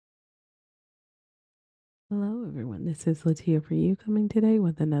Hello, everyone. This is Latia for you coming today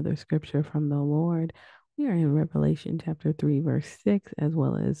with another scripture from the Lord. We are in Revelation chapter 3, verse 6, as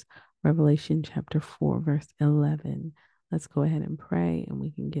well as Revelation chapter 4, verse 11. Let's go ahead and pray and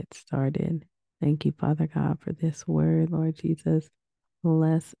we can get started. Thank you, Father God, for this word, Lord Jesus.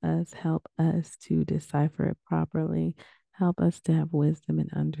 Bless us, help us to decipher it properly. Help us to have wisdom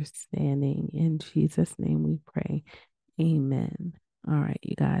and understanding. In Jesus' name we pray. Amen. All right,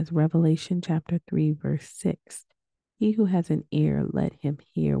 you guys. Revelation chapter 3, verse 6. He who has an ear, let him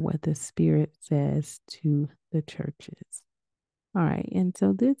hear what the Spirit says to the churches. All right, and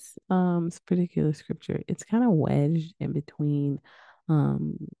so this particular scripture, it's kind of wedged in between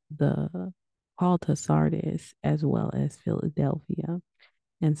um the call to Sardis as well as Philadelphia.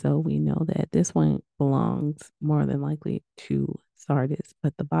 And so we know that this one belongs more than likely to Sardis,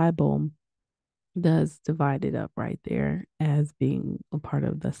 but the Bible does divide it up right there as being a part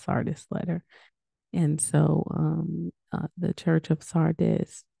of the Sardis letter. And so the church of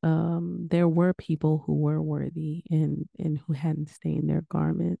Sardis, there were people who were worthy and who hadn't stained their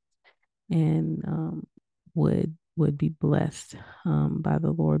garments and would be blessed by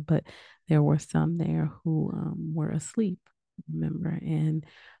the Lord. But there were some there who were asleep, remember, and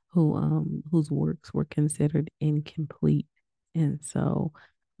whose works were considered incomplete. And so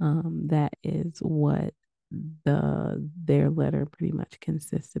that is what their letter pretty much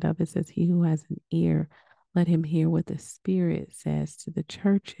consisted of. It says, "He who has an ear, let him hear what the Spirit says to the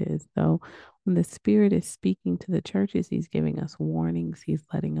churches." So when the Spirit is speaking to the churches, He's giving us warnings. He's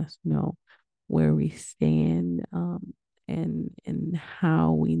letting us know where we stand and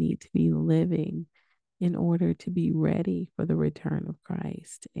how we need to be living in order to be ready for the return of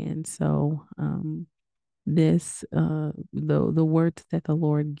Christ. And so this the words that the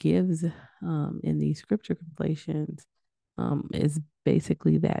Lord gives in these scripture completions is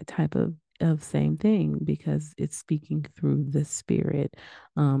basically that type of same thing because it's speaking through the Spirit,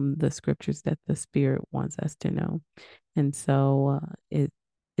 the scriptures that the Spirit wants us to know. And so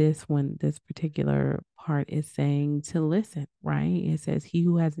this particular part is saying to listen, right? It says, "He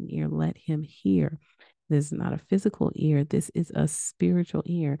who has an ear, let him hear." This is not a physical ear, this is a spiritual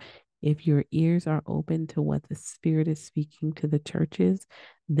ear. If your ears are open to what the Spirit is speaking to the churches,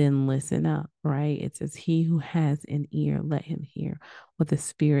 then listen up, right? It says, "He who has an ear, let him hear what the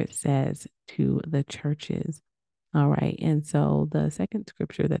Spirit says to the churches." All right. And so the second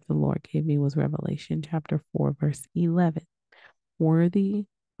scripture that the Lord gave me was Revelation chapter 4, verse 11. "Worthy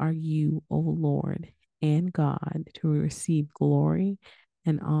are you, O Lord and God, to receive glory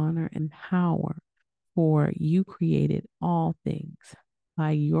and honor and power, for you created all things.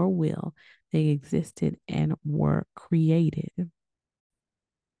 By your will, they existed and were created."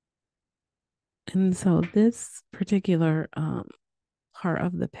 And so this particular part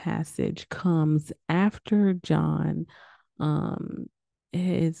of the passage comes after John um,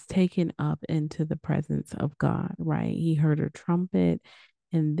 is taken up into the presence of God, right? He heard a trumpet,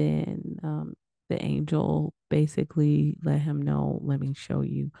 and then the angel basically let him know, "Let me show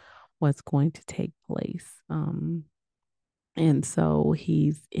you what's going to take place." And so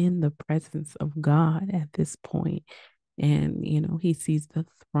he's in the presence of God at this point. And, he sees the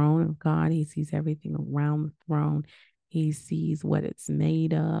throne of God. He sees everything around the throne. He sees what it's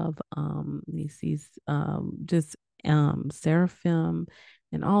made of. He sees just seraphim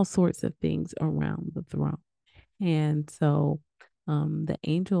and all sorts of things around the throne. And so the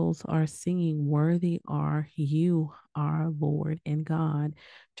angels are singing, "Worthy are you, our Lord and God,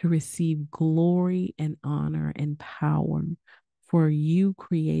 to receive glory and honor and power. For you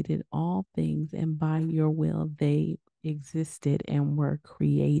created all things, and by your will they existed and were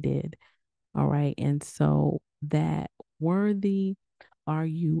created." All right. And so that worthy are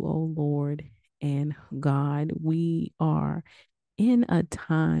you, O Lord and God. We are in a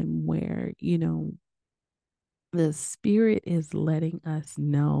time where, the Spirit is letting us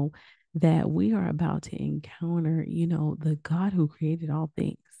know that we are about to encounter, the God who created all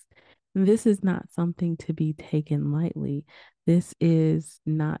things. This is not something to be taken lightly. This is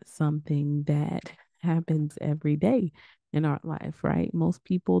not something that happens every day in our life, right? Most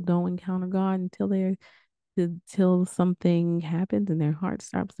people don't encounter God until something happens and their heart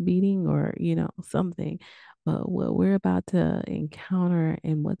stops beating or something. But what we're about to encounter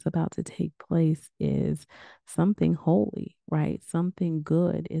and what's about to take place is something holy, right? Something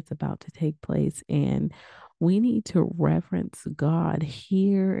good is about to take place, and we need to reverence God,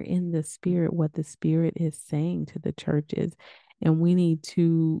 hear in the Spirit what the Spirit is saying to the churches, and we need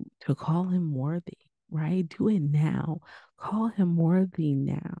to call him worthy, right? Do it now. call him worthy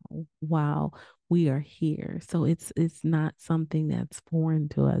now while we are here. So it's not something that's foreign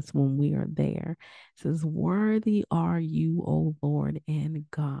to us when we are there. It says, worthy are you, O Lord and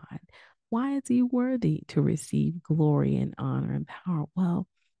God. Why is he worthy to receive glory and honor and power? Well,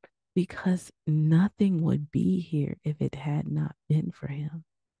 because nothing would be here if it had not been for him,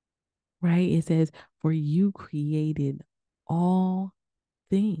 right? It says, for you created all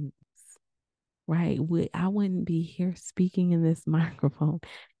things, right? I wouldn't be here speaking in this microphone.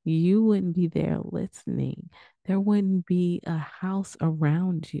 You wouldn't be there listening. There wouldn't be a house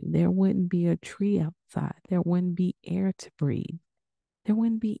around you. There wouldn't be a tree outside. There wouldn't be air to breathe. There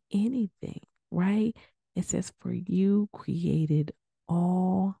wouldn't be anything, right? It says, for you created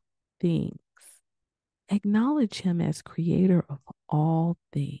all things. Acknowledge him as creator of all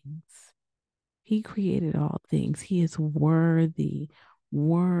things. He created all things. He is worthy,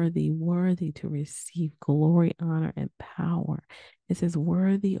 worthy, worthy to receive glory, honor, and power. It says,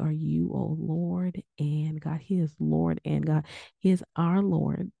 worthy are you, O Lord and God. He is Lord and God. He is our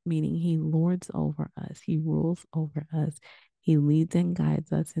Lord, meaning he lords over us. He rules over us. He leads and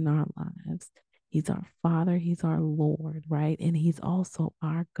guides us in our lives. He's our Father. He's our Lord, right? And he's also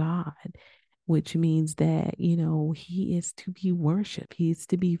our God, which means that, he is to be worshiped, he is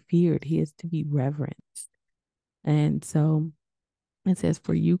to be feared, he is to be reverenced. And so it says,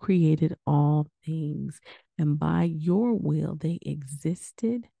 for you created all things, and by your will they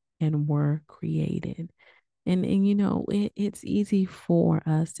existed and were created. And it's easy for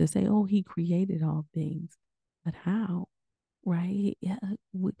us to say, oh, he created all things, but how? Right? Yeah,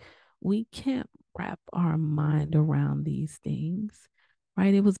 we can't wrap our mind around these things,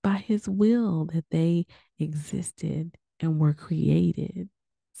 right? It was by his will that they existed and were created.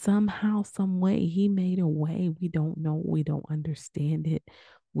 Somehow, some way, he made a way. We don't know, we don't understand it.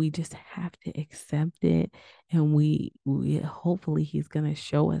 We just have to accept it. And we hopefully he's gonna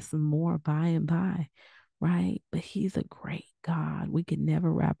show us some more by and by, right? But he's a great God. We could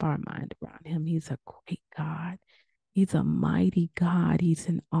never wrap our mind around him. He's a great God. He's a mighty God. He's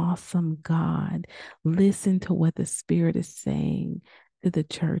an awesome God. Listen to what the Spirit is saying to the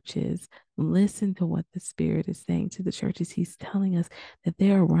churches. Listen to what the Spirit is saying to the churches. He's telling us that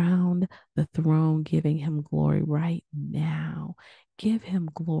they're around the throne, giving him glory right now. Give him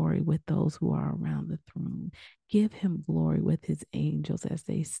glory with those who are around the throne. Give him glory with his angels as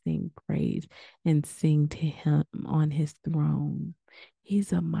they sing praise and sing to him on his throne.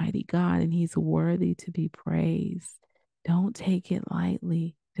 He's a mighty God and he's worthy to be praised. Don't take it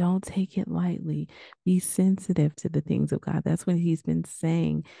lightly. Don't take it lightly. Be sensitive to the things of God. That's what he's been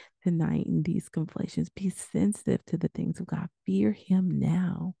saying tonight in these conflations. Be sensitive to the things of God. Fear him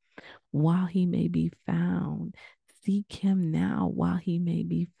now while he may be found. Seek him now while he may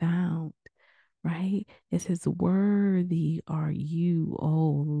be found. Right? It says, worthy are you,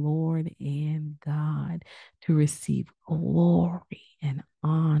 O Lord and God, to receive glory and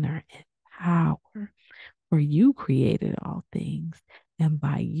honor and power. For you created all things, and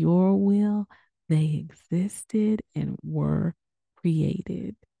by your will they existed and were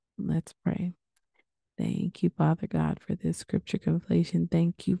created. Let's pray. Thank you, Father God, for this scripture conflation.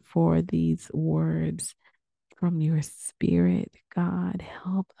 Thank you for these words from your spirit, God.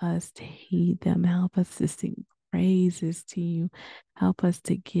 Help us to heed them. Help us to sing praises to you. Help us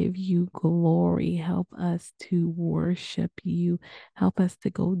to give you glory. Help us to worship you. Help us to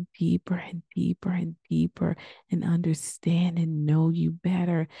go deeper and deeper and deeper and understand and know you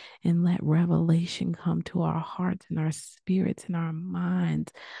better, and let revelation come to our hearts and our spirits and our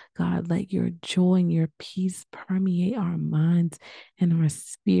minds. God, let your joy and your peace permeate our minds and our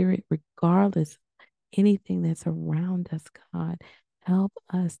spirit, regardless anything that's around us, God. Help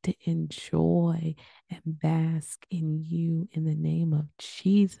us to enjoy and bask in you. In the name of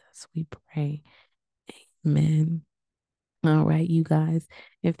Jesus, we pray. Amen. All right, you guys,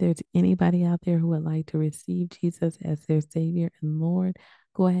 if there's anybody out there who would like to receive Jesus as their Savior and Lord,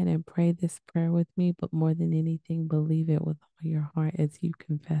 go ahead and pray this prayer with me. But more than anything, believe it with all your heart as you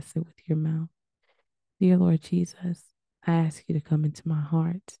confess it with your mouth. Dear Lord Jesus, I ask you to come into my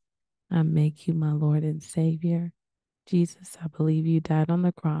heart. I make you my Lord and Savior. Jesus, I believe you died on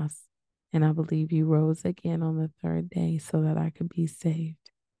the cross, and I believe you rose again on the third day so that I could be saved.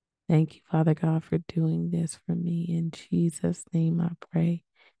 Thank you, Father God, for doing this for me. In Jesus' name I pray.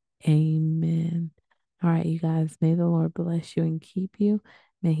 Amen. All right, you guys, may the Lord bless you and keep you.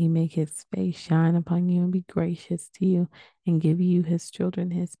 May he make his face shine upon you and be gracious to you and give you his children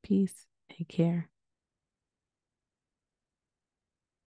his peace. Take care.